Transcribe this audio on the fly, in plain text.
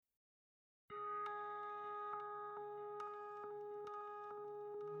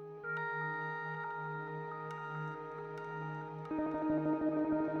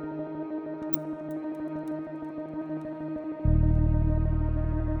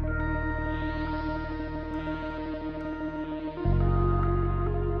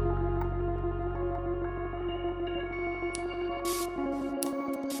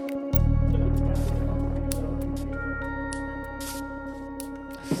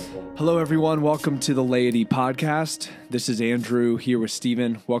Hello, everyone. Welcome to the Laity Podcast. This is Andrew here with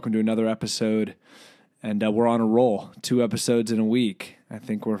Stephen. Welcome to another episode, and we're on a roll. 2 episodes in a week. I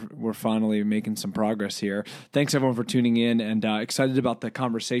think we're finally making some progress here. Thanks, everyone, for tuning in, and excited about the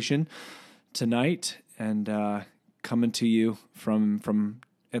conversation tonight, and coming to you from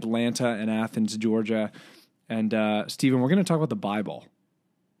Atlanta and Athens, Georgia. And Stephen, we're going to talk about the Bible.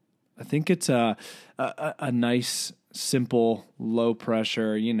 I think it's a nice, simple, low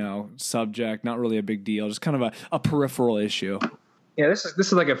pressure, subject, not really a big deal, just kind of a peripheral issue. Yeah, this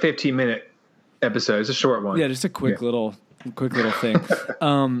is like a 15-minute episode. It's a short one. Yeah, just a quick little thing.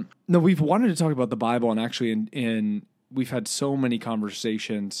 No, we've wanted to talk about the Bible, and actually we've had so many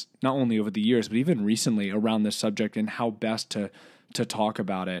conversations, not only over the years, but even recently around this subject and how best to talk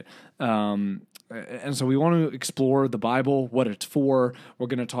about it. And so we want to explore the Bible, what it's for. We're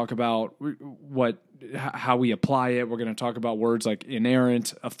going to talk about how we apply it. We're going to talk about words like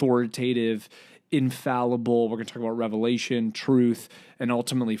inerrant, authoritative, infallible. We're going to talk about revelation, truth, and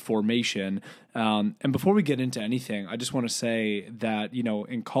ultimately formation. And before we get into anything, I just want to say that,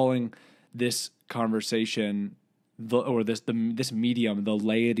 in calling this conversation this medium, the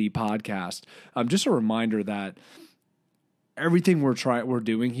Laity Podcast, just a reminder that everything we're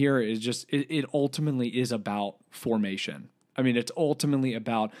doing here is just, it ultimately is about formation. I mean, it's ultimately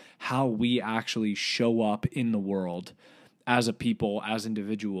about how we actually show up in the world as a people, as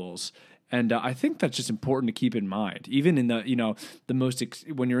individuals. And I think that's just important to keep in mind, even in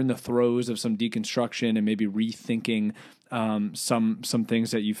when you're in the throes of some deconstruction and maybe rethinking some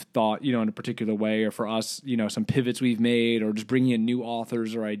things that you've thought, in a particular way, or for us, some pivots we've made, or just bringing in new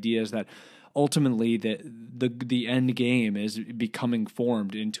authors or ideas that ultimately the end game is becoming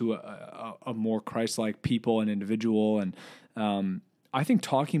formed into a more Christ-like people and individual. And I think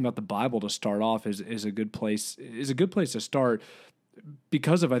talking about the Bible to start off is a good place to start,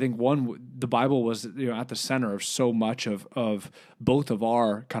 because of, I think, one, the Bible was at the center of so much of both of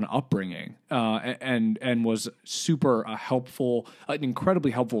our kind of upbringing, and was super an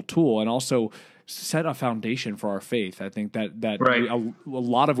incredibly helpful tool, and also set a foundation for our faith. I think that right. A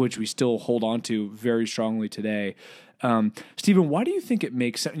lot of which we still hold on to very strongly today. Stephen, why do you think it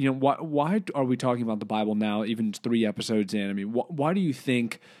makes sense? Why are we talking about the Bible now, even 3 episodes in? I mean, why do you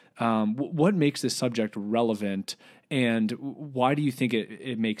think, what makes this subject relevant, and why do you think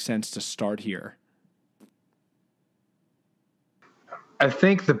it makes sense to start here? I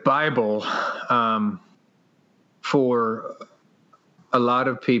think the Bible, for a lot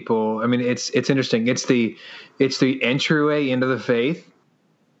of people, I mean, it's interesting. It's the entryway into the faith,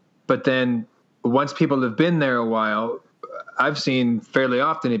 but then once people have been there a while, I've seen fairly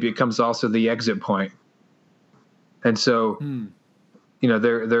often it becomes also the exit point. And so,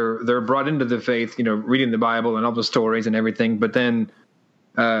 they're brought into the faith, reading the Bible and all the stories and everything. But then,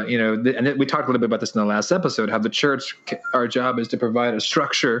 and we talked a little bit about this in the last episode, how the church, our job is to provide a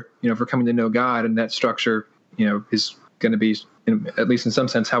structure, for coming to know God, and that structure, is going to be, at least in some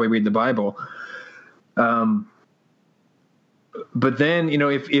sense, how we read the Bible. But then,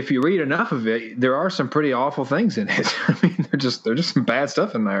 if you read enough of it, there are some pretty awful things in it. I mean, there's just some bad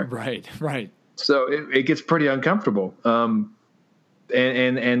stuff in there. Right. So it gets pretty uncomfortable.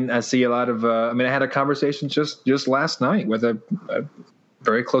 And I see a lot of, I had a conversation just last night with a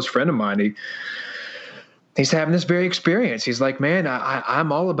very close friend of mine. He's having this very experience. He's like, man,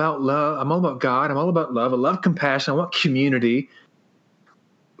 I'm all about love. I'm all about God. I'm all about love. I love compassion. I want community.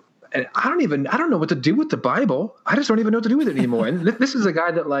 And I don't know what to do with the Bible. I just don't even know what to do with it anymore. And this is a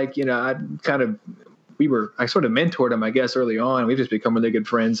guy that, I sort of mentored him, I guess, early on. We've just become really good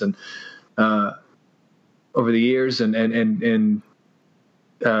friends, and over the years, and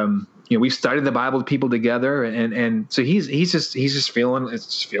we've studied the Bible with people together, and so he's just feeling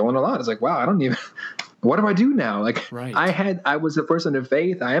a lot. It's like, wow, what do I do now? Like, right. I was a person of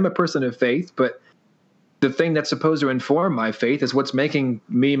faith. I am a person of faith, but the thing that's supposed to inform my faith is what's making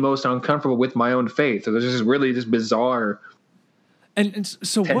me most uncomfortable with my own faith. So there's just really this bizarre. And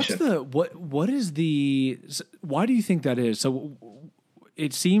so tension. Why do you think that is? So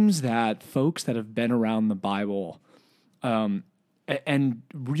it seems that folks that have been around the Bible, and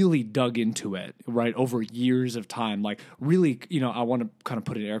really dug into it, right, over years of time, like really, I want to kind of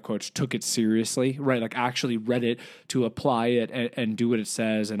put in air quotes, took it seriously, right, like actually read it to apply it and do what it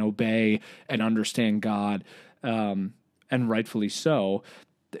says and obey and understand God, and rightfully so.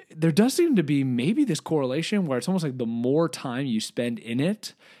 There does seem to be maybe this correlation where it's almost like the more time you spend in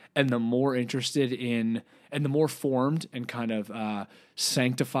it and the more interested in and the more formed and kind of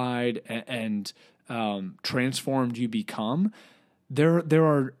sanctified and transformed you become, there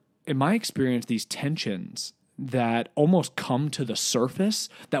are, in my experience, these tensions that almost come to the surface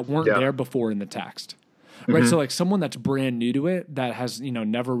that weren't Yeah. there before in the text. Right. So like someone that's brand new to it, that has,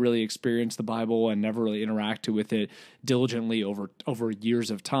 never really experienced the Bible and never really interacted with it diligently over years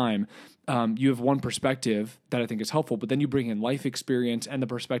of time. You have one perspective that I think is helpful, but then you bring in life experience and the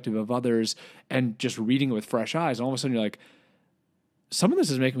perspective of others and just reading it with fresh eyes. And all of a sudden you're like, some of this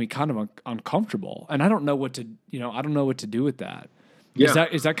is making me kind of uncomfortable, and I don't know what to do with that. Yeah.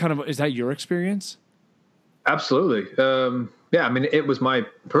 Is that your experience? Absolutely. Yeah. I mean, it was my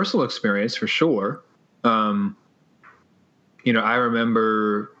personal experience for sure. I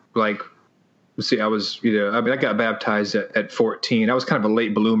remember I got baptized at 14. I was kind of a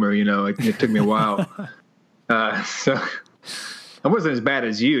late bloomer, it took me a while. So I wasn't as bad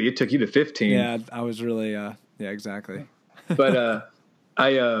as you. It took you to 15. Yeah, I was really, yeah, exactly. But,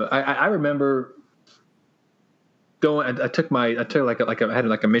 I remember going, I had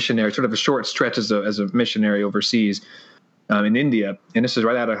a missionary, sort of a short stretch as a missionary overseas, in India. And this is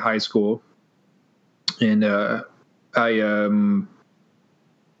right out of high school. And,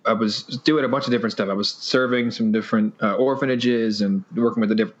 I was doing a bunch of different stuff. I was serving some different orphanages and working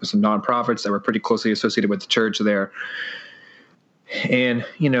with some nonprofits that were pretty closely associated with the church there. And,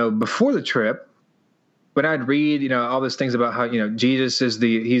 before the trip, when I'd read, all these things about how, Jesus is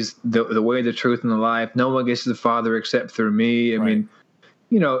he's the way, the truth, and the life. No one gets to the Father except through me. I mean,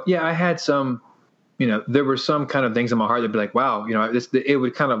 I had some, there were some kind of things in my heart that'd be like, wow, it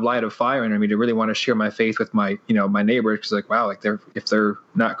would kind of light a fire in me to really want to share my faith with my, my neighbors. Cause like, wow, like if they're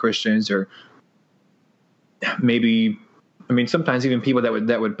not Christians, or maybe, sometimes even people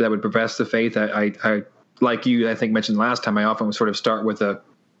that would profess the faith. I like you, I think mentioned last time, I often would sort of start with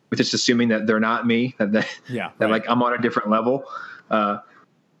just assuming that they're not me, that like I'm on a different level.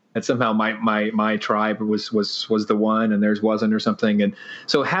 That somehow my tribe was the one and theirs wasn't, or something. And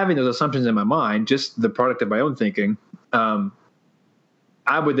so having those assumptions in my mind, just the product of my own thinking,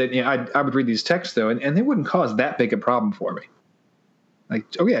 I would read these texts though, and they wouldn't cause that big a problem for me. Like,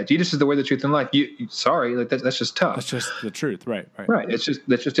 oh yeah, Jesus is the way, the truth, and life. Sorry, like that's just tough. That's just the truth, right? Right.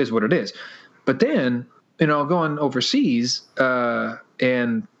 That just is what it is. But then, going overseas,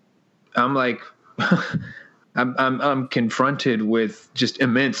 and I'm like, I'm confronted with just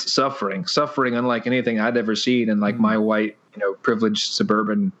immense suffering unlike anything I'd ever seen in like my white, privileged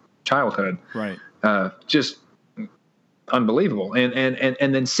suburban childhood. Right. Just unbelievable.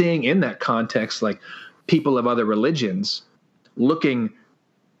 And then seeing in that context, like people of other religions looking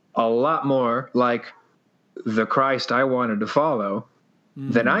a lot more like the Christ I wanted to follow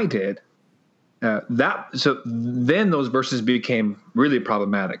than I did. So then those verses became really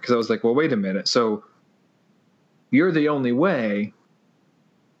problematic, because I was like, well, wait a minute. So you're the only way,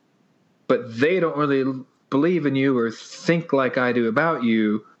 but they don't really believe in you or think like I do about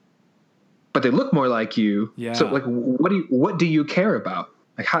you, but they look more like you. Yeah. So like, what do you care about?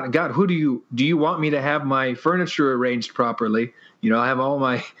 Like, God, who do you want me to have my furniture arranged properly? I have all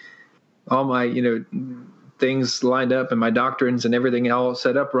my, things lined up and my doctrines and everything all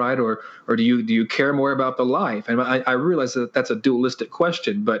set up right, or do you care more about the life? And I realize that that's a dualistic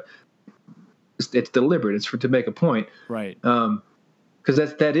question, but it's deliberate. It's to make a point, right?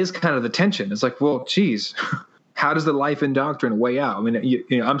 Because that is kind of the tension. It's like, well, geez, how does the life and doctrine weigh out? I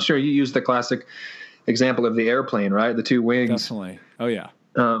mean, I'm sure you use the classic example of the airplane, right? The two wings. Definitely. Oh yeah.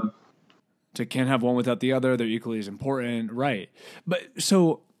 So can't have one without the other. They're equally as important, right? But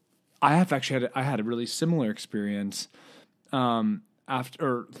so I had a really similar experience later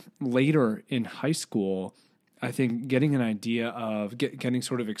in high school. I think getting an idea of getting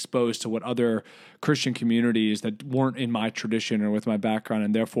sort of exposed to what other Christian communities that weren't in my tradition or with my background,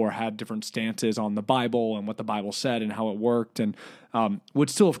 and therefore had different stances on the Bible and what the Bible said and how it worked, and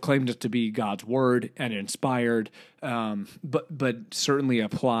would still have claimed it to be God's word and inspired, but certainly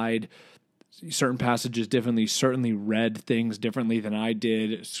applied certain passages differently, certainly read things differently than I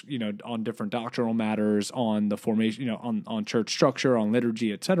did, on different doctrinal matters, on the formation, on church structure, on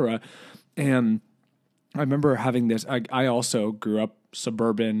liturgy, etc. And I remember having this. I also grew up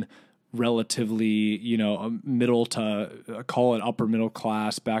suburban, relatively, middle to call it upper middle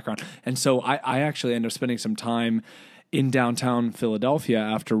class background, and so I actually ended up spending some time in downtown Philadelphia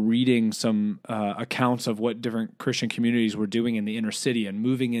after reading some accounts of what different Christian communities were doing in the inner city and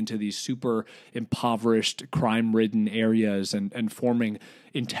moving into these super impoverished, crime-ridden areas and forming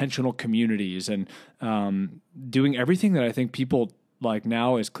intentional communities and doing everything that I think people like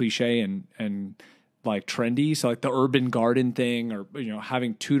now is cliche and like trendy. So like the urban garden thing, or,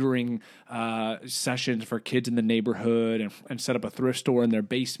 having tutoring sessions for kids in the neighborhood and set up a thrift store in their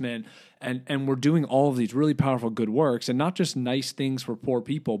basement. And we're doing all of these really powerful good works, and not just nice things for poor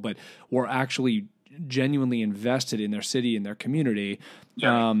people, but we're actually genuinely invested in their city and their community.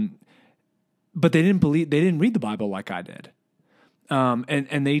 Yeah. But they didn't read the Bible like I did.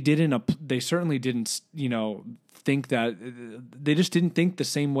 And they certainly didn't, think that they just didn't think the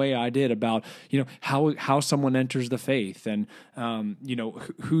same way I did about, how someone enters the faith and,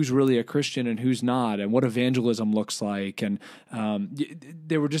 who's really a Christian and who's not and what evangelism looks like. And,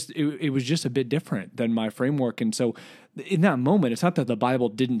 they were just, it was just a bit different than my framework. And so in that moment, it's not that the Bible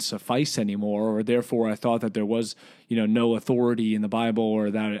didn't suffice anymore, or therefore I thought that there was, no authority in the Bible or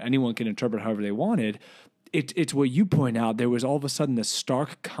that anyone can interpret however they wanted. It's what you point out. There was all of a sudden this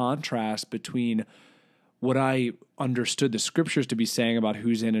stark contrast between what I understood the scriptures to be saying about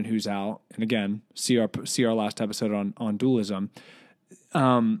who's in and who's out. And again, see our last episode on dualism,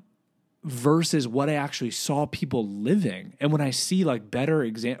 versus what I actually saw people living. And when I see like better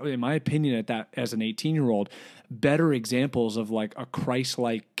example, in my opinion, as an 18-year-old, better examples of like a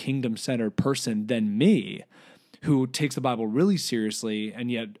Christ-like kingdom-centered person than me, who takes the Bible really seriously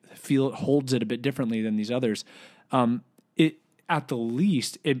and yet holds it a bit differently than these others, it at the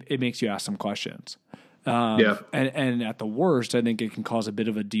least it makes you ask some questions. And at the worst, I think it can cause a bit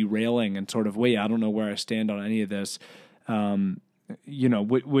of a derailing and sort of, wait, I don't know where I stand on any of this,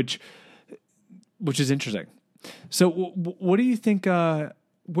 which is interesting. So what do you think, where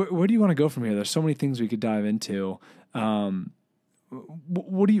do you want to go from here? There's so many things we could dive into.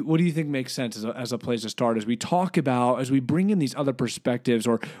 What do you think makes sense as a place to start as we bring in these other perspectives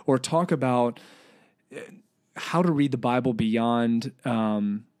or talk about how to read the Bible beyond,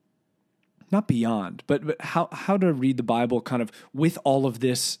 not beyond, but how to read the Bible kind of with all of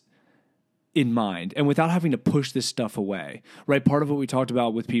this in mind and without having to push this stuff away, right? Part of what we talked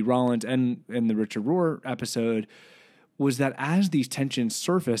about with Pete Rollins and the Richard Rohr episode was that as these tensions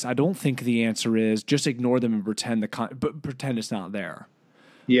surface, I don't think the answer is just ignore them and pretend it's not there.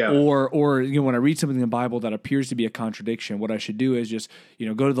 Yeah. Or when I read something in the Bible that appears to be a contradiction, what I should do is just,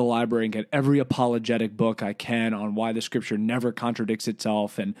 go to the library and get every apologetic book I can on why the scripture never contradicts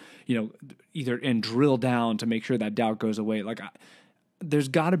itself and, and drill down to make sure that doubt goes away. Like there's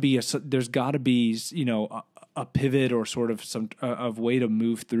got to be a pivot or sort of some of way to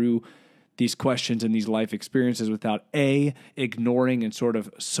move through these questions and these life experiences without ignoring and sort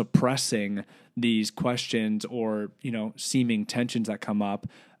of suppressing these questions or, seeming tensions that come up,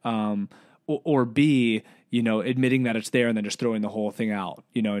 or B, admitting that it's there and then just throwing the whole thing out,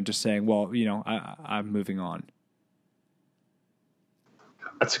 and just saying, well, I'm moving on.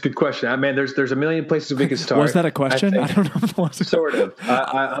 That's a good question. I mean, there's a million places we could start. Was that a question? I don't know if it was. Sort of.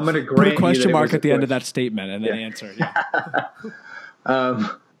 I'm going to grant put a question you mark at the end of that statement and then answer it. Yeah.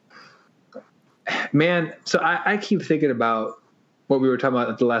 Man, so I keep thinking about what we were talking about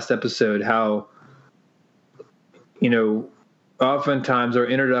at the last episode, how, oftentimes our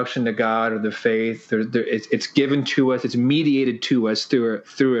introduction to God or the faith, it's given to us, it's mediated to us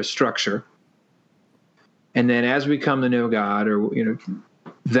through a structure. And then as we come to know God, or,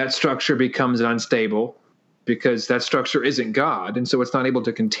 that structure becomes unstable because that structure isn't God. And so it's not able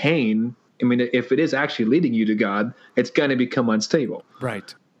to contain, if it is actually leading you to God, it's going to become unstable.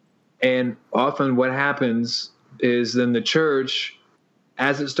 Right. And often what happens is then the church,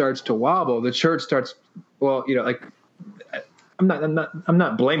 as it starts to wobble, the church starts, I'm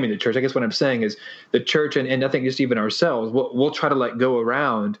not blaming the church. I guess what I'm saying is the church and I think just even ourselves, we'll try to go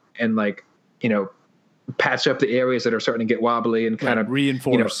around and patch up the areas that are starting to get wobbly and kind of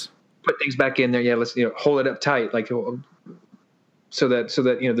reinforce, put things back in there. Yeah. Let's, hold it up tight. So that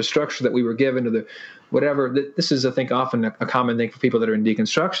the structure that we were given to the whatever, this is, I think, often a common thing for people that are in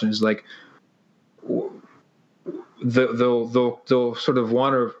deconstruction is they'll sort of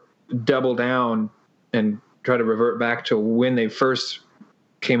want to double down and try to revert back to when they first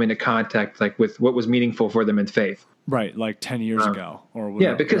came into contact, with what was meaningful for them in faith. Right. 10 years ago or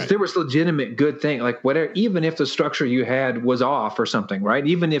whatever. Yeah. Because there was legitimate good thing, whatever, even if the structure you had was off or something, right?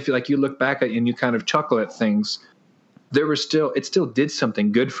 Even if you look back at and you kind of chuckle at things, it still did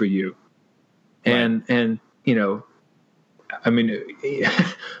something good for you. Right. And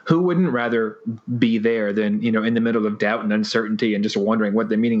who wouldn't rather be there than, in the middle of doubt and uncertainty and just wondering what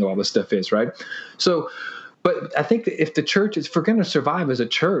the meaning of all this stuff is. Right. So, but I think that if we're going to survive as a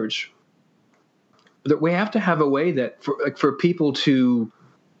church, that we have to have a way that for people to,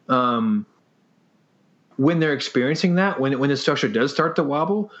 when they're experiencing that, when the structure does start to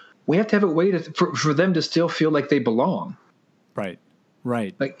wobble, we have to have a way for them to still feel like they belong. Right.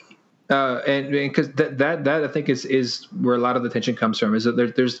 And because that I think is where a lot of the tension comes from, is that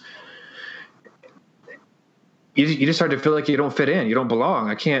you just start to feel like you don't fit in, you don't belong.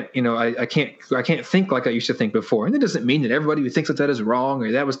 I can't think like I used to think before. And it doesn't mean that everybody who thinks that is wrong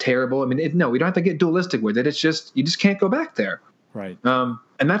or that was terrible. I mean, no, we don't have to get dualistic with it. It's just, you just can't go back there. Right. And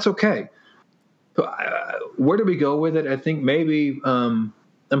that's okay. Where do we go with it? I think maybe, I'm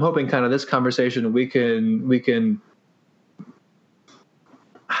hoping kind of this conversation we can,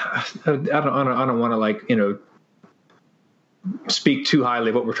 I don't want to, like, speak too highly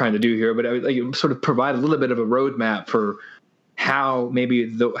of what we're trying to do here, but I would like sort of provide a little bit of a roadmap for how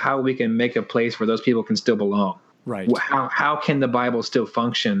we can make a place where those people can still belong. Right. How can the Bible still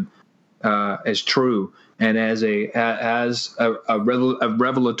function as true and as a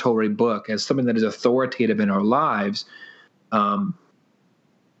revelatory book, as something that is authoritative in our lives,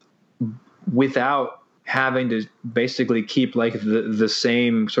 without having to basically keep like the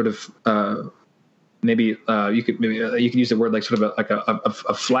same sort of maybe you could use the word like sort of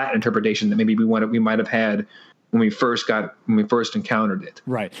a flat interpretation that maybe we might have had when we first encountered it.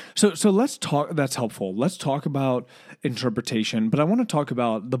 Right. So let's talk. That's helpful. Let's talk about interpretation, but I want to talk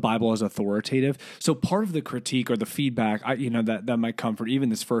about the Bible as authoritative. So part of the critique or the feedback, that might come from even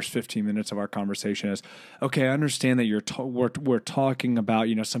this first 15 minutes of our conversation is, okay, I understand that we're talking about,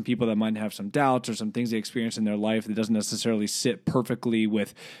 some people that might have some doubts or some things they experience in their life that doesn't necessarily sit perfectly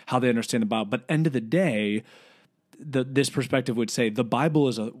with how they understand the Bible. But end of the day, this perspective would say the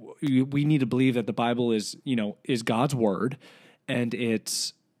Bible we need to believe that the Bible is God's word, and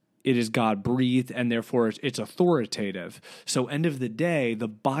it is God breathed, and therefore it's authoritative. So end of the day, the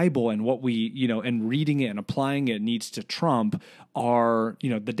Bible and what we, and reading it and applying it needs to trump our,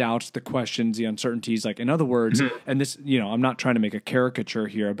 the doubts, the questions, the uncertainties. Like, in other words, and this, I'm not trying to make a caricature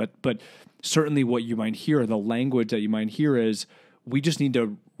here, but certainly what you might hear, the language that you might hear is, we just need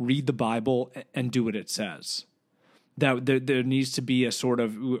to read the Bible and do what it says. That there needs to be a sort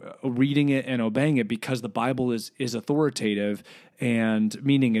of reading it and obeying it because the Bible is authoritative, and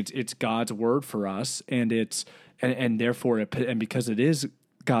meaning it's God's word for us, and and therefore because it is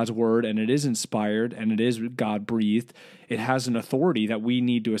God's word and it is inspired and it is God breathed, it has an authority that we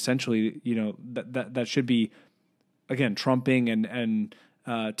need to essentially that should be, again, trumping and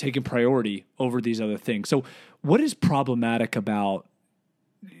taking priority over these other things. So what is problematic about?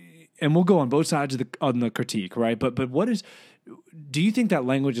 And we'll go on both sides on the critique, right? But do you think that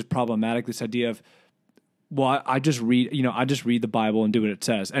language is problematic? This idea of, well, I just read the Bible and do what it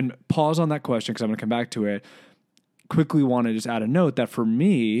says. And pause on that question because I'm going to come back to it. Quickly want to just add a note that for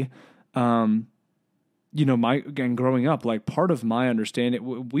me, growing up, like part of my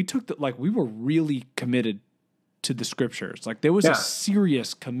understanding, we were really committed to the scriptures. Like there was a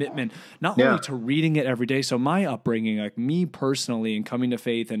serious commitment, not only to reading it every day. So my upbringing, like me personally, and coming to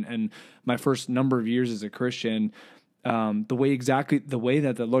faith and my first number of years as a Christian, the way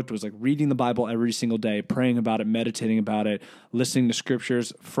that looked was like reading the Bible every single day, praying about it, meditating about it, listening to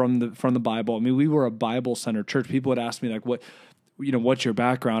scriptures from the Bible. I mean, we were a Bible-centered church. People would ask me like, what's your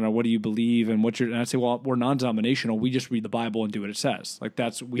background or what do you believe? And I'd say, well, we're non-denominational. We just read the Bible and do what it says. Like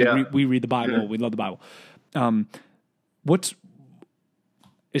we read the Bible. We love the Bible.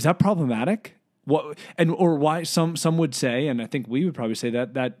 Is that problematic? Or why some would say, and I think we would probably say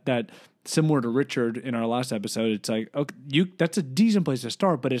that similar to Richard in our last episode, it's like, okay, that's a decent place to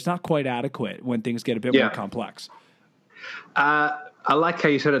start, but it's not quite adequate when things get a bit more complex. I like how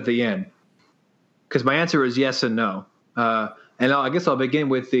you said at the end, because my answer is yes and no. And I guess I'll begin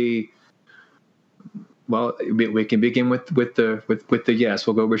with we can begin with the yes.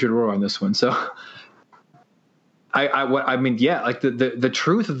 We'll go Richard Rohr on this one. So. The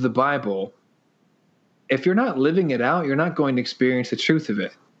truth of the Bible, if you're not living it out, you're not going to experience the truth of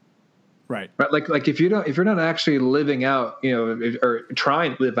it. Right. Like if you're not actually living out, or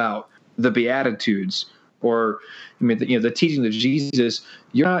trying to live out the Beatitudes or the teaching of Jesus,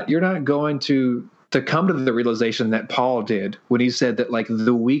 you're not going to come to the realization that Paul did when he said that like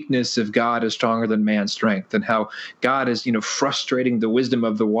the weakness of God is stronger than man's strength, and how God is, frustrating the wisdom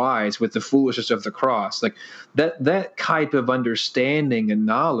of the wise with the foolishness of the cross. Like that type of understanding and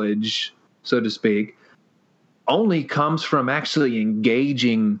knowledge, so to speak, only comes from actually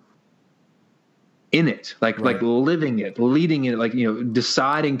engaging in it, like living it, leading it, like,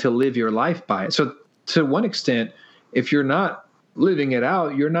 deciding to live your life by it. So to one extent, if you're not living it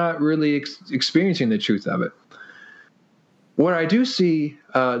out, you're not really experiencing the truth of it. Where I do see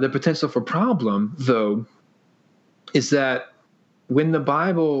the potential for problem, though, is that when the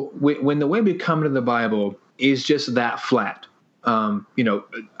way we come to the Bible is just that flat,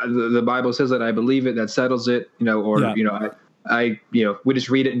 the Bible says that I believe it, that settles it, I we just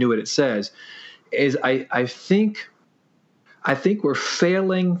read it and do what it says. I think we're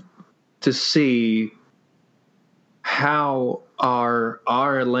failing to see how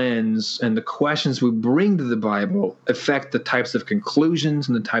our lens and the questions we bring to the Bible affect the types of conclusions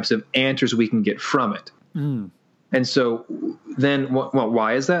and the types of answers we can get from it. And so then,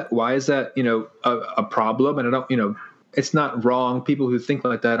 why is that? Why is that, a problem? And I don't, it's not wrong. People who think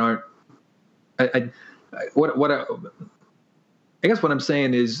like that aren't, I guess what I'm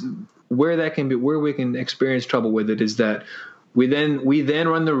saying is where we can experience trouble with it is that we then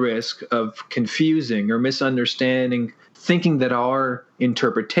run the risk of confusing or misunderstanding, thinking that our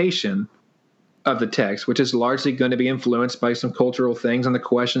interpretation of the text, which is largely going to be influenced by some cultural things and the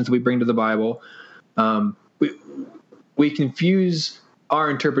questions that we bring to the Bible, we confuse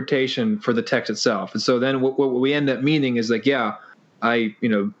our interpretation for the text itself. And so then what we end up meaning is like, yeah, I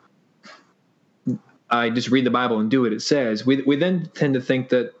just read the Bible and do what it says. We then tend to think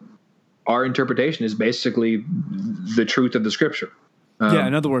that our interpretation is basically the truth of the Scripture.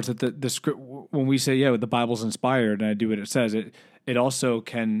 In other words, that the script, when we say, the Bible's inspired and I do what it says, it also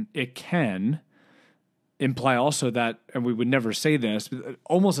can imply also that, and we would never say this,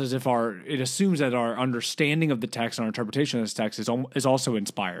 almost as if it assumes that our understanding of the text and our interpretation of this text is also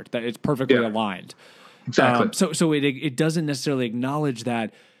inspired, that it's perfectly aligned. Exactly. So it doesn't necessarily acknowledge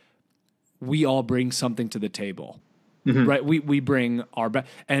that we all bring something to the table. Mm-hmm. Right. We bring our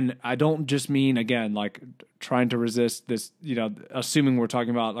and I don't just mean, again, like trying to resist this, assuming we're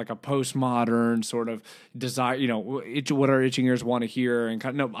talking about like a postmodern sort of desire, what our itching ears want to hear. And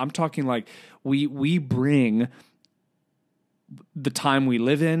no, I'm talking like we bring the time we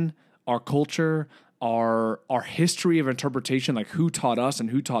live in, our culture, our history of interpretation, like who taught us and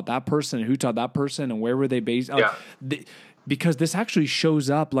who taught that person and who taught that person and where were they based. Because this actually shows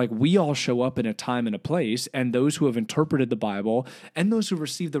up, like we all show up in a time and a place, and those who have interpreted the Bible and those who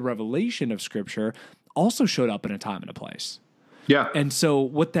received the revelation of Scripture also showed up in a time and a place. Yeah. And so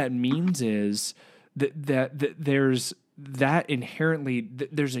what that means is that there's that inherently,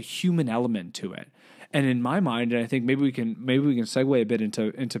 there's a human element to it. And in my mind, and I think maybe we can segue a bit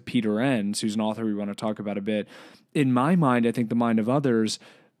into Peter Enns, who's an author we want to talk about a bit. In my mind, I think the mind of others,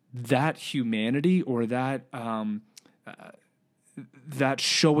 that humanity or that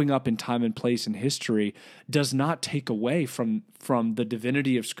showing up in time and place in history does not take away from the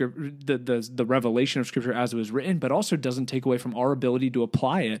divinity of Scripture, the revelation of Scripture as it was written, but also doesn't take away from our ability to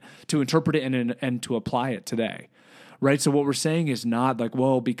apply it, to interpret it, and to apply it today, right? So what we're saying is not like,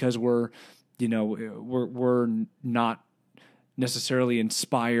 well, because we're not necessarily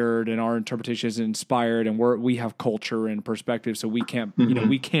inspired and our interpretation is inspired and we have culture and perspective, so we can't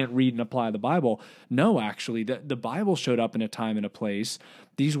we can't read and apply the Bible. No, actually, the Bible showed up in a time and a place.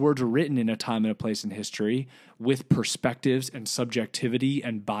 These words were written in a time and a place in history with perspectives and subjectivity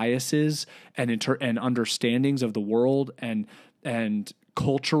and biases and understandings of the world and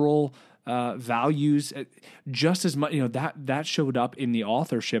cultural values, just as much, that showed up in the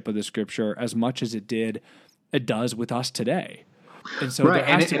authorship of the Scripture as much as it does with us today. And so right,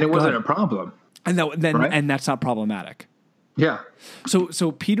 and it wasn't a problem. And and that's not problematic. Yeah.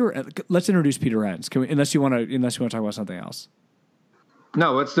 So Peter, let's introduce Peter Enns. Can we, unless you want to talk about something else?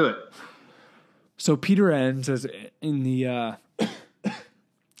 No, let's do it. So Peter Enns is in the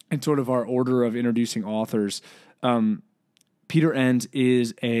in sort of our order of introducing authors. Peter Enns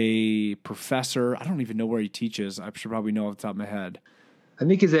is a professor. I don't even know where he teaches. I should probably know off the top of my head. I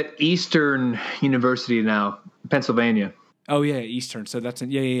think he's at Eastern University now, Pennsylvania. Oh yeah, Eastern. So that's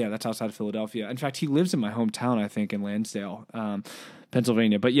that's outside of Philadelphia. In fact, he lives in my hometown, I think, in Lansdale,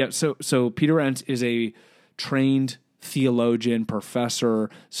 Pennsylvania. But yeah, so Peter Enns is a trained theologian, professor,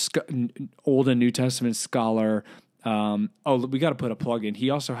 Old and New Testament scholar. We got to put a plug in. He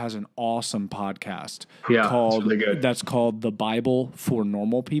also has an awesome podcast that's called The Bible for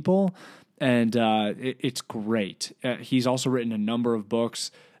Normal People. And it's great. He's also written a number of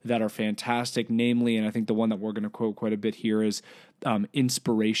books that are fantastic, namely, and I think the one that we're going to quote quite a bit here is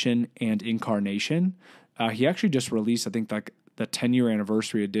Inspiration and Incarnation. He actually just released, I think, like the 10-year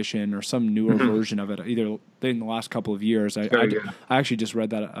anniversary edition or some newer version of it, either in the last couple of years. I actually just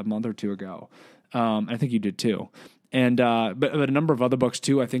read that a month or two ago. I think you did too. And but a number of other books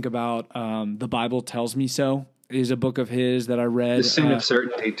too. I think about The Bible Tells Me So is a book of his that I read. The Sin of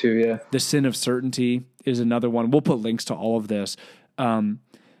Certainty too, yeah. The Sin of Certainty is another one. We'll put links to all of this.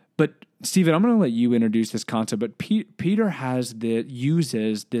 But Stephen, I'm going to let you introduce this concept. But Peter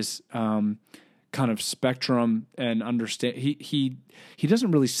uses this kind of spectrum and understand. He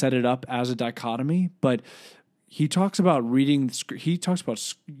doesn't really set it up as a dichotomy, but he talks about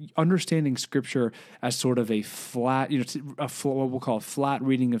understanding Scripture as sort of a flat, what we'll call a flat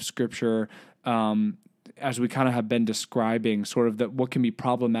reading of Scripture. As we kind of have been describing, sort of what can be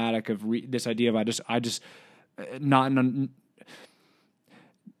problematic of this idea of I just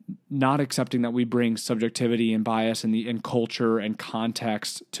not accepting that we bring subjectivity and bias and culture and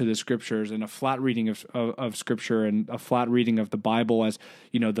context to the scriptures, and a flat reading of scripture and a flat reading of the Bible as,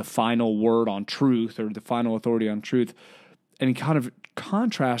 the final word on truth or the final authority on truth. And he kind of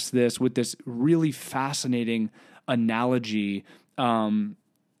contrasts this with this really fascinating analogy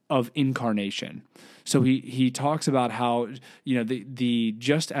of incarnation. So he talks about how, the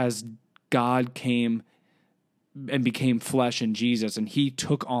just as God came and became flesh in Jesus, and he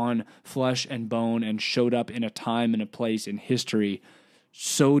took on flesh and bone and showed up in a time and a place in history,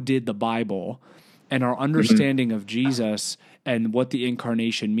 so did the Bible. And our understanding of Jesus and what the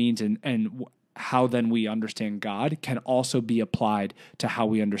incarnation means and how then we understand God can also be applied to how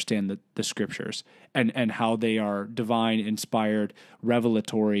we understand the scriptures and how they are divine, inspired,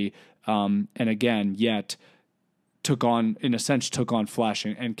 revelatory, and again, yet took on flesh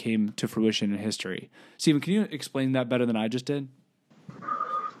and came to fruition in history. Stephen, can you explain that better than I just did?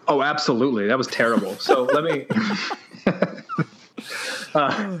 Oh, absolutely. That was terrible. So let me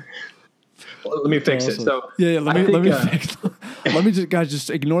fix it. So let me fix. Let me just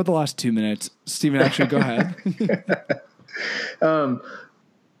ignore the last 2 minutes. Stephen, actually, go ahead.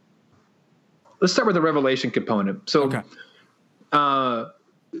 Let's start with the revelation component. So, okay.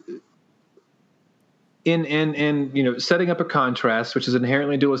 In setting up a contrast, which is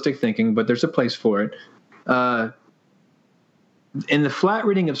inherently dualistic thinking, but there's a place for it. In the flat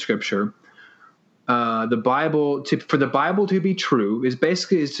reading of Scripture, for the Bible to be true is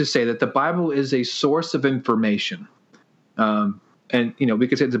to say that the Bible is a source of information. And we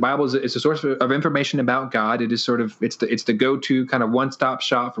could say the Bible is a source of information about God. It is it's the go-to kind of one-stop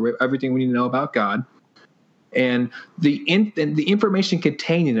shop for everything we need to know about God. And the information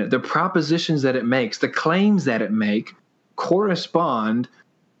contained in it, the propositions that it makes, the claims that it make, correspond,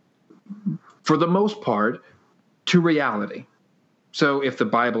 for the most part, to reality. So if the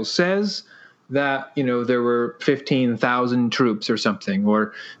Bible says that there were 15,000 troops or something,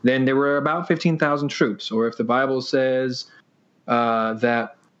 or then there were about 15,000 troops, or if the Bible says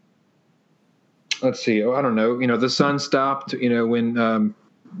that, let's see, I don't know, the sun stopped, when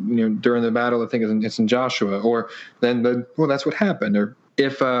during the battle, I think it's in Joshua, or then that's what happened. Or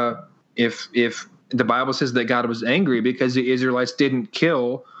if the Bible says that God was angry because the Israelites didn't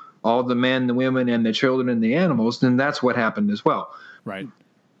kill all the men, the women, and the children and the animals, then that's what happened as well. Right.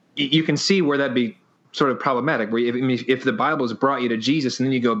 You can see where that'd be sort of problematic. Where if the Bible has brought you to Jesus, and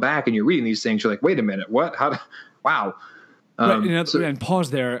then you go back and you're reading these things, you're like, wait a minute, what? Wow. Right, and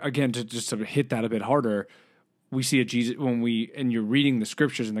pause there again to just sort of hit that a bit harder. We see a Jesus and you're reading the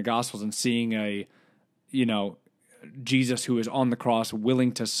scriptures and the gospels and seeing a, Jesus who is on the cross,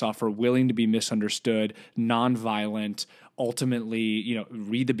 willing to suffer, willing to be misunderstood, nonviolent, ultimately,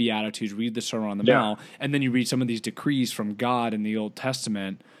 read the Beatitudes, read the Sermon on the Mount, and then you read some of these decrees from God in the Old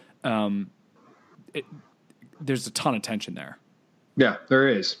Testament. There's a ton of tension there. Yeah, there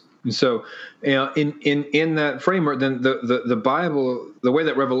is. And so, in that framework, then the Bible, the way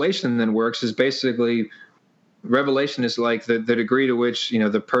that Revelation then works is basically, revelation is like the degree to which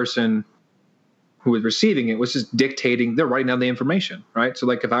the person who is receiving it was just dictating. They're writing down the information, right? So,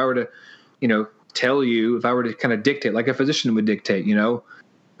 like if I were to, tell you, if I were to kind of dictate, like a physician would dictate,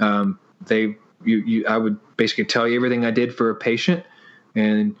 I would basically tell you everything I did for a patient,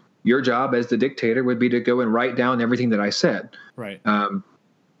 and your job as the dictator would be to go and write down everything that I said, right?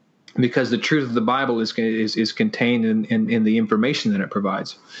 Because the truth of the Bible is contained in the information that it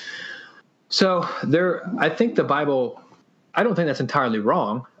provides. So I think the Bible, I don't think that's entirely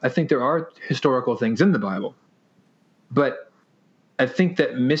wrong. I think there are historical things in the Bible, but I think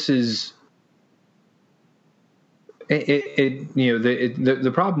that misses it.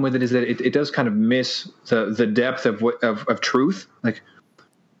 The problem with it is that it does kind of miss the depth of truth. Like,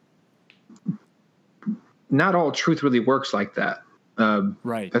 not all truth really works like that.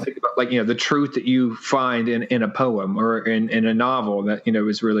 Right. I think about the truth that you find in a poem or in a novel that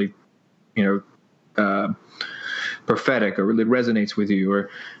is really prophetic or really resonates with you, or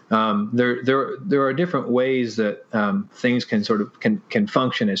there are different ways that things can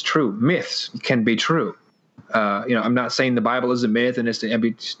function as true. Myths can be true. I'm not saying the Bible is a myth and it's to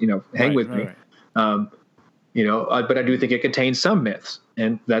hang with me. Right. But I do think it contains some myths,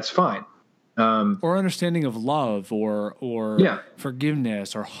 and that's fine. Or understanding of love or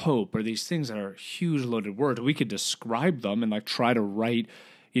forgiveness or hope, or these things that are huge loaded words. We could describe them and try to write,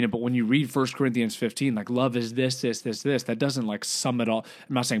 but when you read 1 Corinthians 15, love is this, that doesn't sum it all.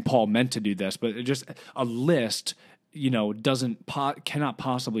 I'm not saying Paul meant to do this, but it just a list, cannot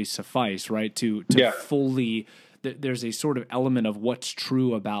possibly suffice, right? To fully, there's a sort of element of what's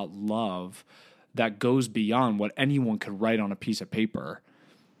true about love that goes beyond what anyone could write on a piece of paper.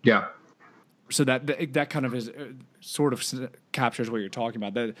 Yeah. So that kind of is sort of captures what you're talking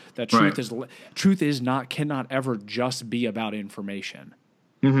about. That truth cannot ever just be about information.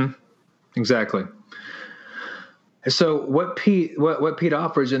 Mm-hmm. Exactly. So what Pete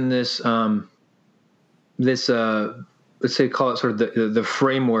offers in this let's say call it sort of the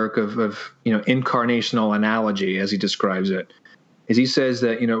framework of incarnational analogy, as he describes it, is he says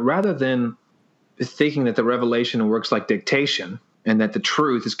that rather than thinking that the revelation works like dictation and that the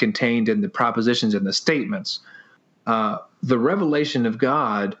truth is contained in the propositions and the statements, the revelation of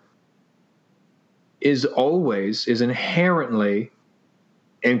God is inherently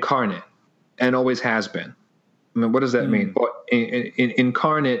incarnate and always has been. I mean, what does that mean? Well,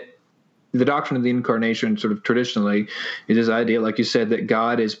 incarnate, the doctrine of the incarnation sort of traditionally is this idea, like you said, that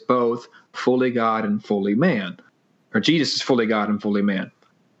God is both fully God and fully man, or Jesus is fully God and fully man.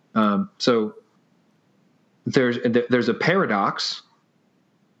 So there's a paradox,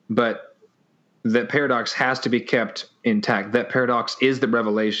 but that paradox has to be kept intact. That paradox is the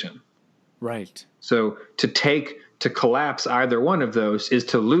revelation. Right. So to collapse either one of those is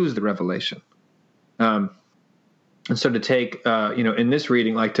to lose the revelation. And so to take, in this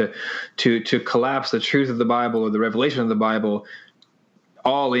reading, like to collapse the truth of the Bible or the revelation of the Bible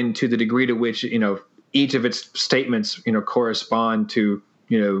all into the degree to which, each of its statements, correspond to,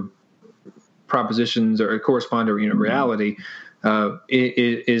 propositions or correspond to, reality,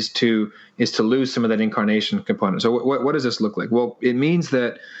 is to lose some of that incarnation component. So what does this look like? Well, it means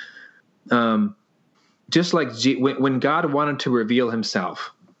that, just like when God wanted to reveal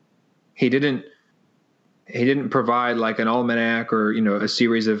himself, he didn't provide like an almanac or a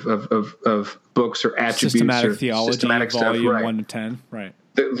series of books or attributes systematic or theology, systematic volume stuff. Right. 1 to 10. Right.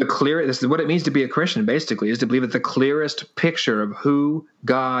 The clear. This is what it means to be a Christian. Basically, is to believe that the clearest picture of who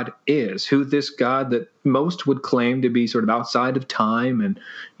God is, who this God that most would claim to be sort of outside of time and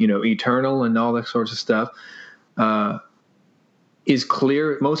eternal and all that sorts of stuff, is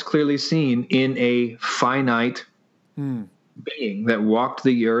most clearly seen in a finite being that walked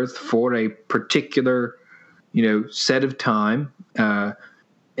the earth for a particular set of time,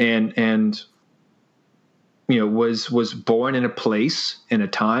 and was born in a place, in a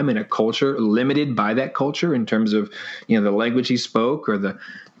time, in a culture, limited by that culture in terms of the language he spoke or the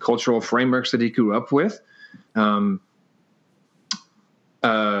cultural frameworks that he grew up with. But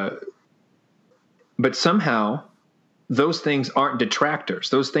somehow those things aren't detractors.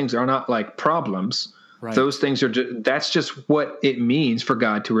 Those things are not like problems. Right. Those things are that's just what it means for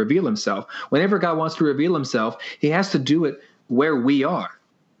God to reveal himself. Whenever God wants to reveal himself, he has to do it where we are,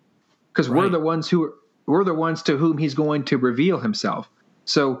 because we're the ones to whom he's going to reveal himself.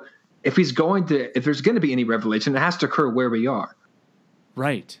 So if there's going to be any revelation, it has to occur where we are.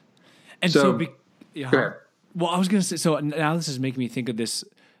 Right. And well, I was going to say, so now this is making me think of this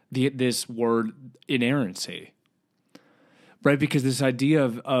word inerrancy. Right, because this idea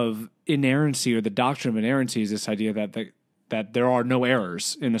of inerrancy, or the doctrine of inerrancy, is this idea that there are no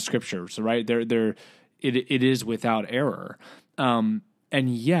errors in the scriptures. Right, it is without error, and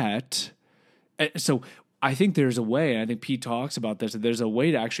yet, so I think there's a way, and I think Pete talks about this, that there's a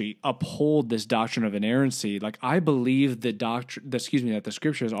way to actually uphold this doctrine of inerrancy. Like, I believe that the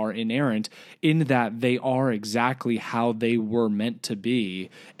scriptures are inerrant in that they are exactly how they were meant to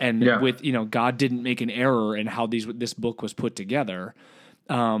be. And with, God didn't make an error in how this book was put together.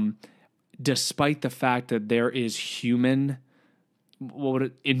 Despite the fact that there is human,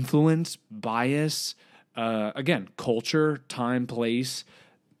 influence, bias, again, culture, time, place,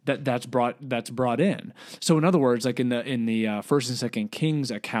 that's brought in. So in other words, like in the First and Second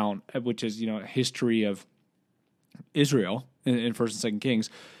Kings account, which is history of Israel in First and Second Kings,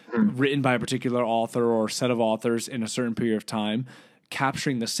 written by a particular author or set of authors in a certain period of time,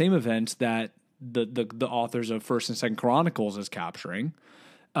 capturing the same events that the authors of First and Second Chronicles is capturing.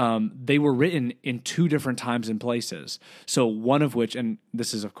 They were written in two different times and places. So one of which, and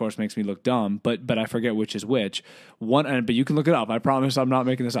this is of course makes me look dumb, but I forget which is which. But you can look it up. I promise I'm not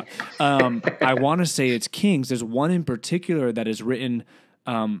making this up. I want to say it's Kings. There's one in particular that is written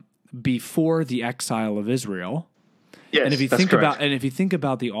before the exile of Israel. Yes, and if you think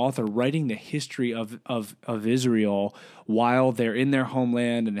about the author writing the history of Israel while they're in their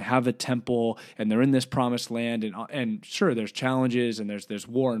homeland and they have a temple and they're in this promised land, and sure, there's challenges and there's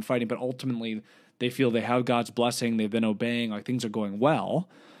war and fighting, but ultimately they feel they have God's blessing, they've been obeying, like things are going well.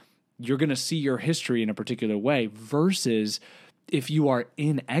 You're going to see your history in a particular way versus if you are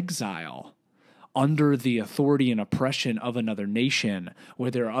in exile. under the authority and oppression of another nation, where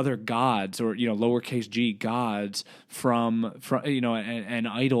there are other gods, or lowercase g gods from and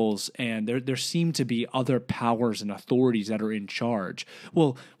idols, and there seem to be other powers and authorities that are in charge.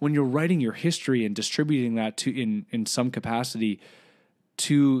 Well, when you're writing your history and distributing that to in some capacity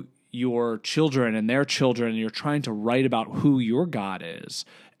to your children and their children, and you're trying to write about who your God is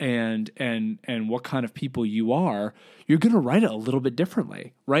and what kind of people you are, you're going to write it a little bit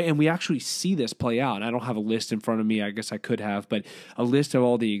differently, right? And we actually see this play out. I don't have a list in front of me. I guess I could have, but a list of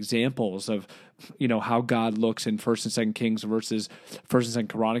all the examples of how God looks in First and Second Kings versus First and Second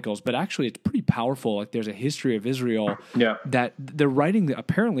Chronicles. But actually, it's pretty powerful. Like, there's a history of Israel that they're writing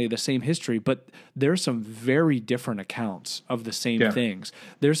apparently the same history, but there's some very different accounts of the same things.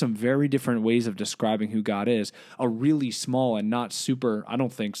 There's some very different ways of describing who God is. A really small and not super, I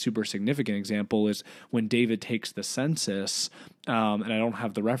don't think, super significant example is when David takes the census, and I don't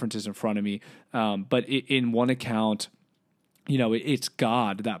have the references in front of me, but in one account, it's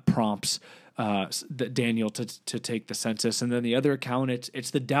God that prompts Daniel to take the census, and then the other account,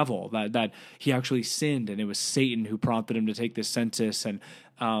 it's the devil that he actually sinned, and it was Satan who prompted him to take this census, and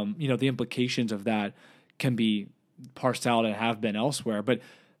the implications of that can be parsed out and have been elsewhere, but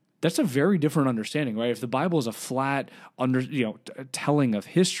that's a very different understanding, right? If the Bible is a flat telling of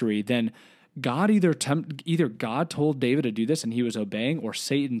history, then God either God told David to do this and he was obeying, or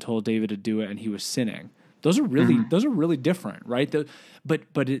Satan told David to do it and he was sinning. Those are really different, right? But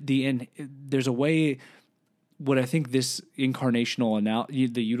at the end, there's a way. What I think this incarnational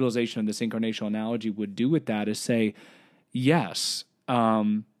the utilization of this incarnational analogy would do with that is say, yes,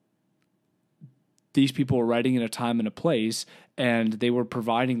 these people were writing in a time and a place, and they were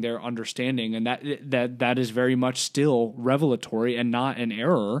providing their understanding, and that is very much still revelatory and not an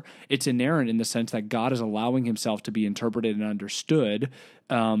error. It's inerrant in the sense that God is allowing himself to be interpreted and understood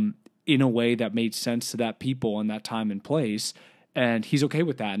in a way that made sense to that people in that time and place, and he's okay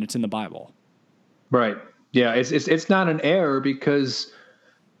with that, and it's in the Bible. Right. Yeah, it's not an error because,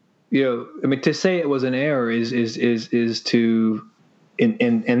 to say it was an error is to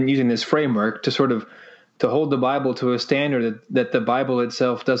in using this framework to sort of to hold the Bible to a standard that the Bible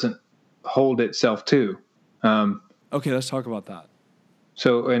itself doesn't hold itself to. Okay, let's talk about that.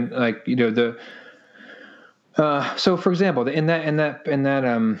 So, and so for example, in that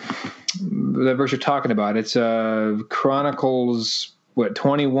the verse you're talking about, it's Chronicles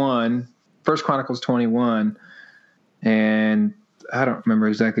 21, First Chronicles 21, and I don't remember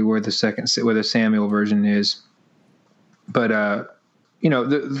exactly where the Samuel version is, but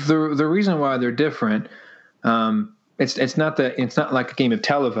the reason why they're different, it's not like a game of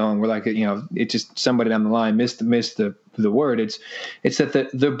telephone where it's just somebody down the line missed the word. It's that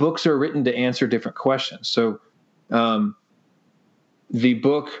the books are written to answer different questions. So, the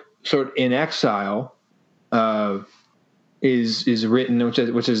book sort of in exile, is written,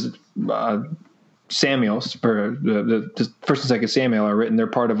 which is Samuel's, or the First and Second Samuel are written. They're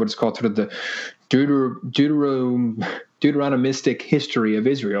part of what's called sort of the Deuteronomistic history of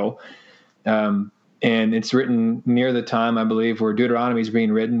Israel. And it's written near the time, I believe, where Deuteronomy is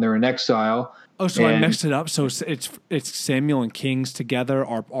being written. They're in exile. Oh, so I mixed it up. So it's Samuel and Kings together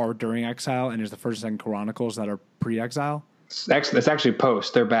are during exile, and there's the First and Second Chronicles that are pre-exile? It's actually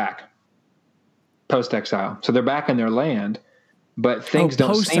post. They're back. Post-exile. So they're back in their land, but things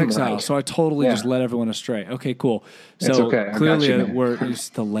don't seem right. So I totally just led everyone astray. Okay, cool. So it's okay. Clearly it's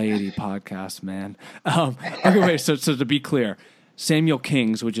the laity podcast, man. Okay, wait, so to be clear, Samuel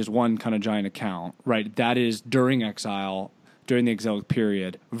Kings, which is one kind of giant account, right? That is during exile, during the exilic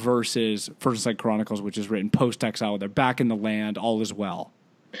period, versus First and Second Chronicles, which is written post-exile. They're back in the land, all is well.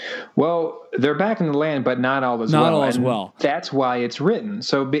 Well, they're back in the land, but not all as well. Not all as well. That's why it's written.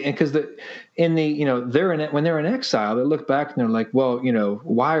 So, because when they're in exile, they look back and they're like, well,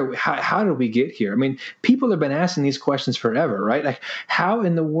 how did we get here? I mean, people have been asking these questions forever, right? Like, how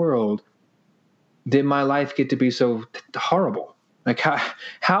in the world did my life get to be so horrible? Like,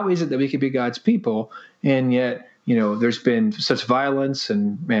 how is it that we could be God's people, and yet, there's been such violence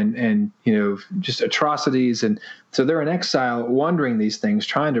and just atrocities, and so they're in exile, wondering these things,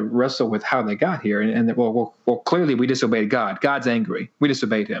 trying to wrestle with how they got here, and well, clearly we disobeyed God. God's angry. We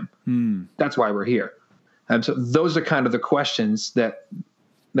disobeyed Him. That's why we're here. So those are kind of the questions that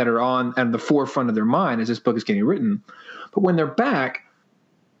are on the forefront of their mind as this book is getting written. But when they're back,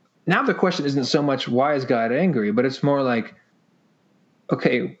 now the question isn't so much why is God angry, but it's more like,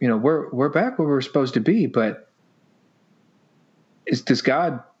 okay, we're back where we're supposed to be, but does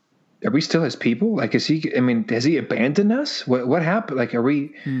God, are we still his people? Like, has he abandoned us? What happened? Like, are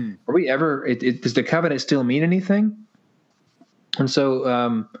we ever, does the covenant still mean anything? And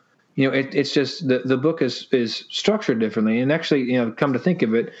so, it's just the book is structured differently. And actually, come to think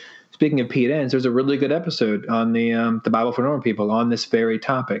of it, speaking of Pete Enns, there's a really good episode on the Bible for Normal People on this very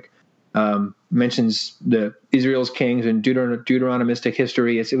topic. Mentions the Israel's kings and Deuteronomistic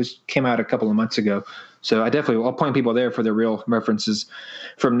history. It came out a couple of months ago. So I'll point people there for the real references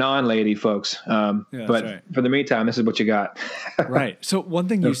from non-laity folks. But right. For the meantime, this is what you got. Right. So one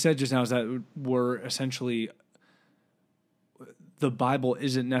thing you said just now is that we're essentially, the Bible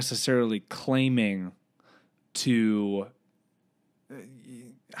isn't necessarily claiming to,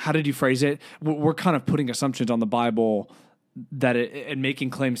 how did you phrase it? We're kind of putting assumptions on the Bible that and making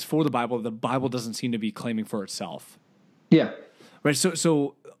claims for the Bible doesn't seem to be claiming for itself. Yeah. Right.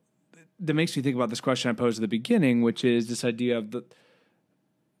 So that makes me think about this question I posed at the beginning, which is this idea of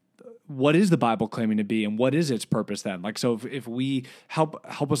what is the Bible claiming to be and what is its purpose then? Like, so if we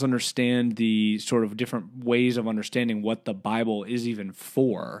help us understand the sort of different ways of understanding what the Bible is even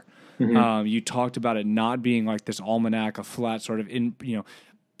for. Mm-hmm. You talked about it not being like this almanac, a flat sort of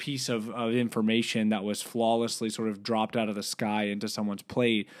piece of information that was flawlessly sort of dropped out of the sky into someone's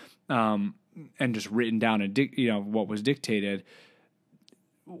plate, and just written down and what was dictated.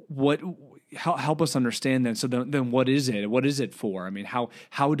 Help us understand then. So then what is it? What is it for? I mean,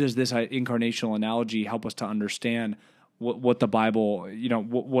 how does this incarnational analogy help us to understand what the Bible,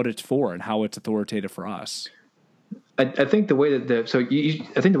 what it's for and how it's authoritative for us? I think the way that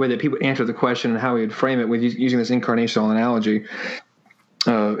I think the way that people answer the question and how we would frame it with using this incarnational analogy.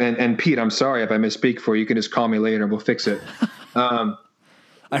 And Pete, I'm sorry if I misspeak for you. You can just call me later and we'll fix it. I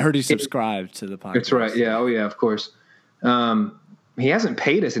heard you subscribed to the podcast. That's right. Yeah. Oh yeah, of course. He hasn't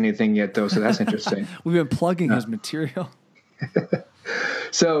paid us anything yet though. So that's interesting. We've been plugging his material.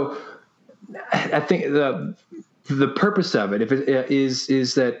 So I think the purpose of it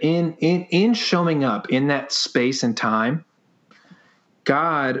is that in showing up in that space and time,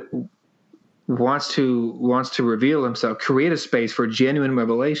 God wants to reveal himself, create a space for genuine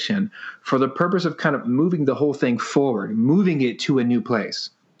revelation for the purpose of kind of moving the whole thing forward, moving it to a new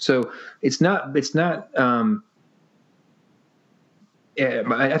place. So it's not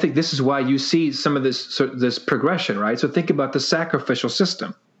I think this is why you see some of this progression, right? So think about the sacrificial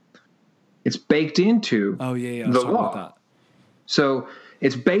system. It's baked into the law. So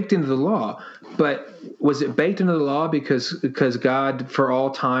it's baked into the law, but was it baked into the law because God for all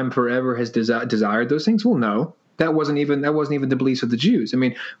time forever has desired those things? Well, no, that wasn't even the beliefs of the Jews. I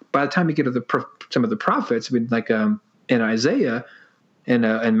mean, by the time you get to some of the prophets, I mean, like in Isaiah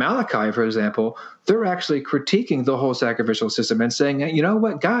and Malachi, for example, they're actually critiquing the whole sacrificial system and saying, you know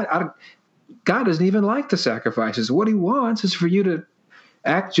what, God doesn't even like the sacrifices. What he wants is for you to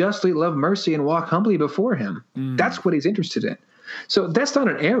act justly, love mercy, and walk humbly before him. That's what he's interested in. So that's not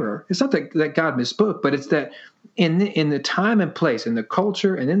an error. It's not that God misspoke, but it's that in the time and place, in the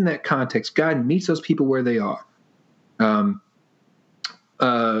culture, and in that context, God meets those people where they are. And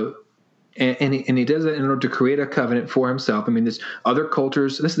he does that in order to create a covenant for himself. I mean, there's other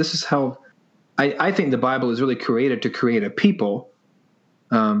cultures. This is how I think the Bible is really created to create a people.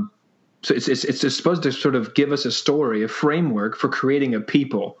 So it's supposed to sort of give us a story, a framework for creating a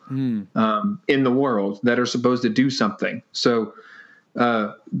people in the world that are supposed to do something. So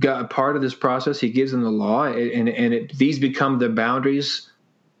God, part of this process, he gives them the law, and these become the boundaries,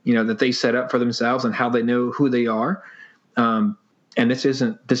 that they set up for themselves and how they know who they are. And this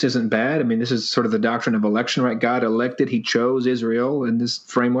isn't bad. I mean, this is sort of the doctrine of election, right? God elected, he chose Israel in this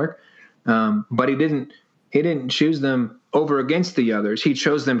framework, but he didn't choose them over against the others. He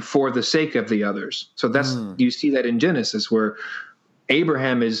chose them for the sake of the others. So that's you see that in Genesis where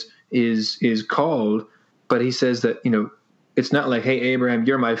Abraham is called, but he says that it's not like, hey, Abraham,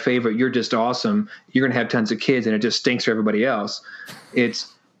 you're my favorite, you're just awesome, you're gonna have tons of kids, and it just stinks for everybody else.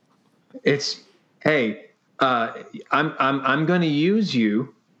 It's hey, I'm going to use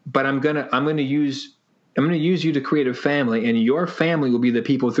you, but I'm going to use you to create a family, and your family will be the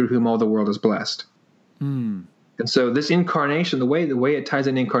people through whom all the world is blessed. And so this incarnation, the way it ties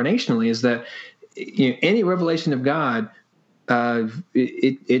in incarnationally is that any revelation of God,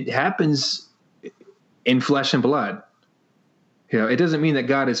 it happens in flesh and blood. It doesn't mean that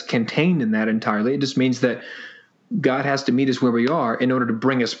God is contained in that entirely. It just means that God has to meet us where we are in order to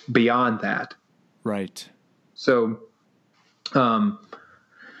bring us beyond that. Right. So,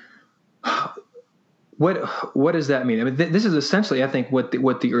 what does that mean? I mean, this is essentially, I think, what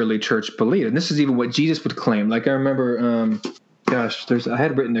the early church believed, and this is even what Jesus would claim. Like I remember, I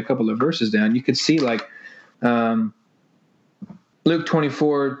had written a couple of verses down. You could see like Luke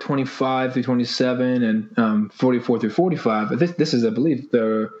 24:25 through 27, and 44 through 45. This is, I believe,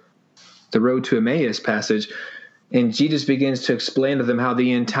 the Road to Emmaus passage. And Jesus begins to explain to them how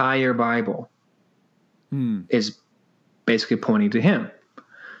the entire Bible is basically pointing to him.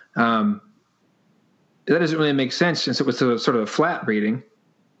 That doesn't really make sense since it was sort of a flat reading,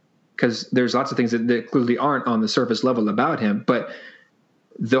 because there's lots of things that clearly aren't on the surface level about him. But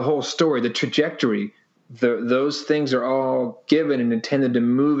the whole story, the trajectory, those things are all given and intended to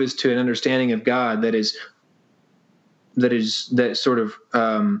move us to an understanding of God that sort of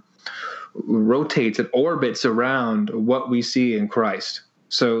rotates, it orbits around what we see in Christ.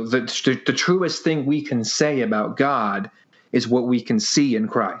 So the truest thing we can say about God is what we can see in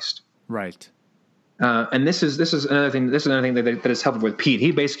Christ. Right. And this is another thing. This is another thing that is helpful with Pete.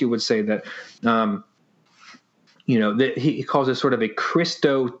 He basically would say that, that he calls it sort of a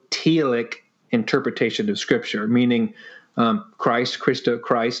Christotelic interpretation of Scripture, meaning Christ,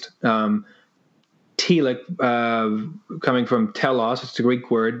 telic, coming from telos. It's a Greek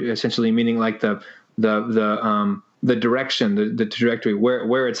word, essentially meaning like the direction, the trajectory,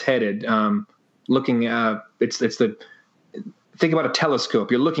 where it's headed. Looking, think about a telescope.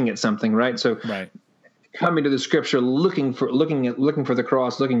 You're looking at something, right? So, right. Coming to the Scripture, looking for the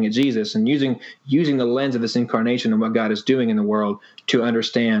cross, looking at Jesus, and using the lens of this incarnation and what God is doing in the world to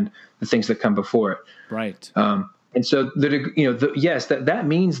understand the things that come before it. Right. And so, that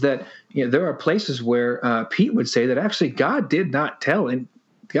means that there are places where Pete would say that actually God did not tell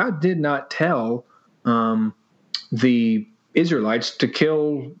the Israelites to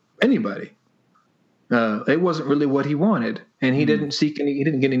kill anybody. It wasn't really what he wanted, and he didn't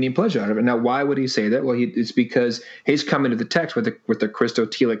get any pleasure out of it. Now, why would he say that? Well, it's because he's coming to the text with the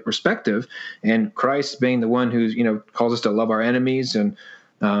Christotelic perspective, and Christ being the one who's calls us to love our enemies and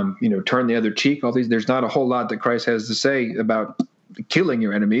turn the other cheek. All these, there's not a whole lot that Christ has to say about killing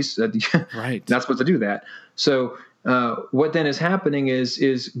your enemies. Right. Not supposed to do that. So what then is happening is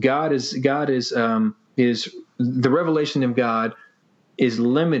the revelation of God is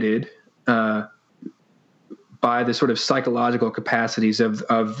limited by the sort of psychological capacities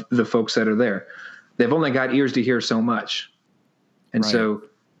of the folks that are there. They've only got ears to hear so much. And right. So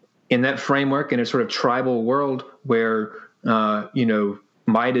in that framework, in a sort of tribal world where,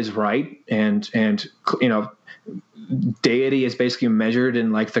 might is right and deity is basically measured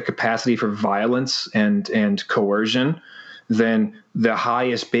in like the capacity for violence and coercion, then the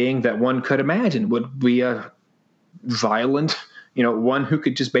highest being that one could imagine would be a violent, one who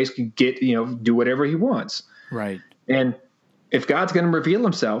could just basically do whatever he wants. Right. And if God's going to reveal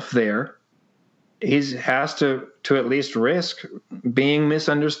himself there, he has to at least risk being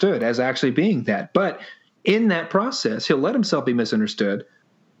misunderstood as actually being that. But in that process, he'll let himself be misunderstood.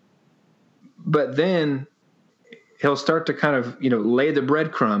 But then he'll start to kind of, lay the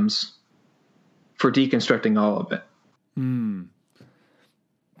breadcrumbs for deconstructing all of it.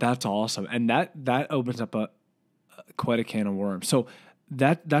 That's awesome. And that opens up quite a can of worms. So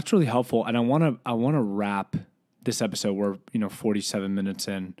that's really helpful. And I want to wrap this episode. We're 47 minutes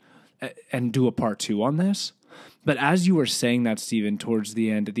in, and do a part 2 on this. But as you were saying that, Stephen, towards the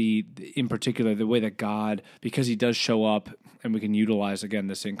end, in particular, the way that God, because he does show up, and we can utilize, again,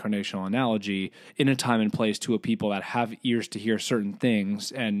 this incarnational analogy, in a time and place to a people that have ears to hear certain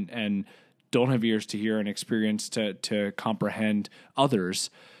things and don't have ears to hear and experience to comprehend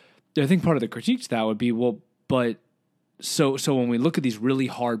others. I think part of the critique to that would be, well, but so when we look at these really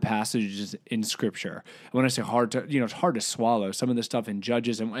hard passages in Scripture, and when I say hard to, it's hard to swallow some of the stuff in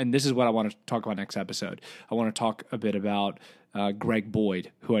Judges, and this is what I want to talk about next episode. I want to talk a bit about Greg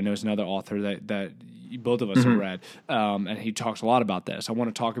Boyd, who I know is another author that both of us have read, and he talks a lot about this. I want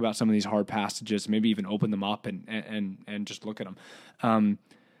to talk about some of these hard passages, maybe even open them up and just look at them.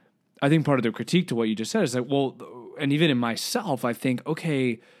 I think part of the critique to what you just said is that, well, and even in myself, I think,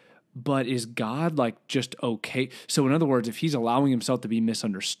 okay, but is God like just okay? So in other words, if he's allowing himself to be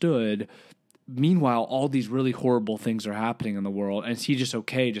misunderstood, meanwhile, all these really horrible things are happening in the world, and is he just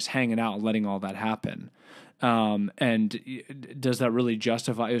okay, just hanging out and letting all that happen? And does that really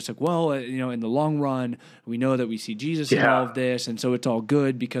justify? It's like, well, in the long run, we know that we see Jesus in all of this, and so it's all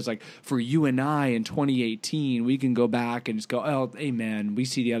good because, like, for you and I in 2018, we can go back and just go, oh, amen. We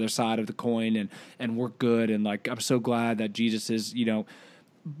see the other side of the coin, and we're good, and like, I'm so glad that Jesus is,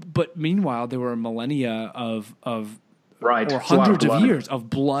 But meanwhile, there were millennia of right, or hundreds of years of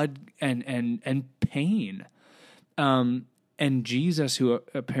blood and pain. And Jesus, who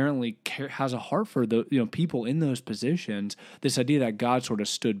apparently has a heart for the people in those positions, this idea that God sort of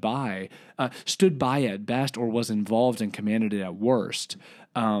stood by at best, or was involved and commanded it at worst,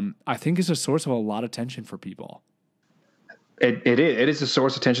 I think is a source of a lot of tension for people. It is a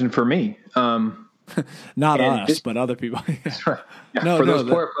source of tension for me. Not And us, this- but other people. That's right. Yeah, No, for no, those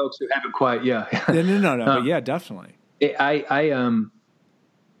poor folks who haven't quite, no, but yeah, definitely.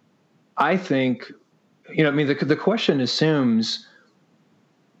 I think, I mean, the question assumes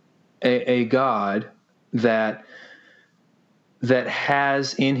a God that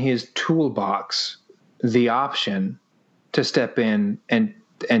has in his toolbox the option to step in and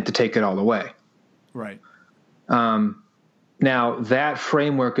to take it all away. Right. Now, that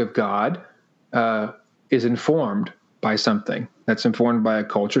framework of God is informed by something. That's informed by a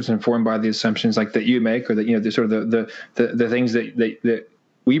culture. It's informed by the assumptions like that you make, or that the sort of the things that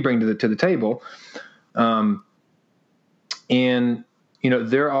we bring to the table. And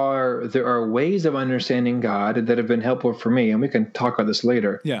there are ways of understanding God that have been helpful for me, and we can talk about this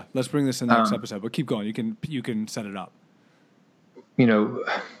later. Yeah, let's bring this in the next episode. But keep going. You can set it up. There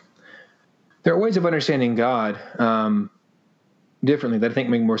are ways of understanding God differently that I think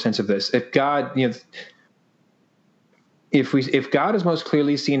make more sense of this. If God, if God is most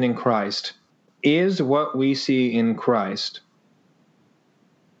clearly seen in Christ, is what we see in Christ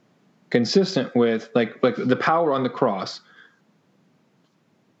consistent with like the power on the cross?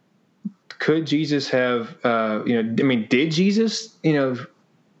 Could Jesus have, did Jesus,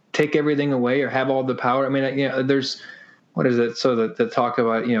 take everything away or have all the power? I mean, there's, what is it? So the talk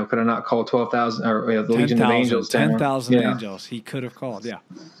about, could I not call 12,000 or the legion of angels? 10,000 angels he could have called. Yeah.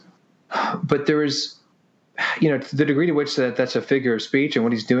 But there is, to the degree to which that's a figure of speech and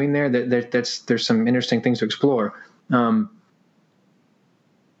what he's doing there, there's some interesting things to explore.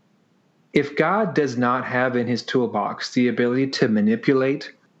 If God does not have in his toolbox the ability to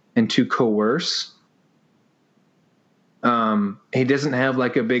manipulate and to coerce, he doesn't have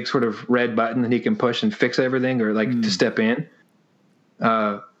like a big sort of red button that he can push and fix everything, or like to step in,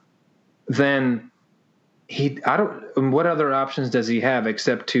 then what other options does he have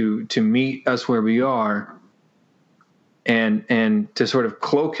except to meet us where we are and to sort of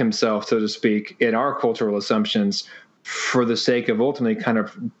cloak himself, so to speak, in our cultural assumptions for the sake of ultimately kind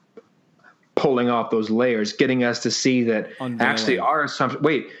of pulling off those layers, getting us to see that actually our assumption,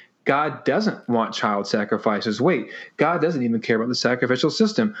 wait, God doesn't want child sacrifices. Wait, God doesn't even care about the sacrificial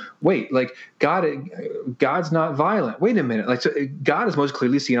system. Wait, like God's not violent. Wait a minute. Like, so God is most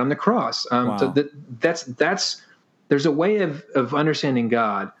clearly seen on the cross. Wow. So there's a way of understanding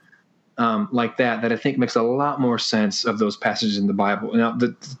God like that I think makes a lot more sense of those passages in the Bible. Now,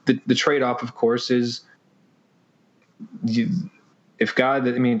 the trade-off, of course, is God's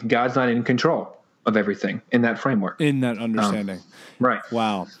not in control of everything in that framework. In that understanding. Right.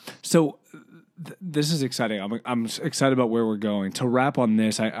 Wow. So this is exciting. I'm excited about where we're going. To wrap on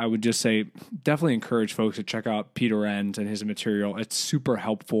this, I would just say definitely encourage folks to check out Peter Enns and his material. It's super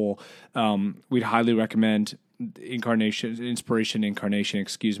helpful. We'd highly recommend Inspiration Incarnation.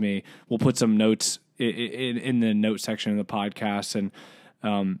 We'll put some notes in the note section of the podcast. And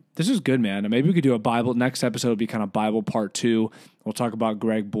this is good, man. Maybe we could do a Bible. Next episode will be kind of Bible part 2. We'll talk about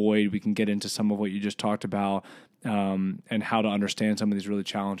Greg Boyd. We can get into some of what you just talked about, and how to understand some of these really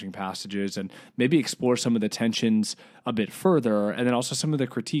challenging passages, and maybe explore some of the tensions a bit further, and then also some of the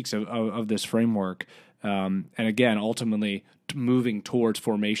critiques of this framework. And again, ultimately moving towards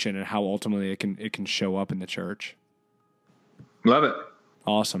formation and how ultimately it can show up in the church. Love it.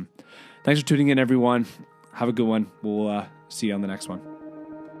 Awesome. Thanks for tuning in, everyone. Have a good one. We'll see you on the next one.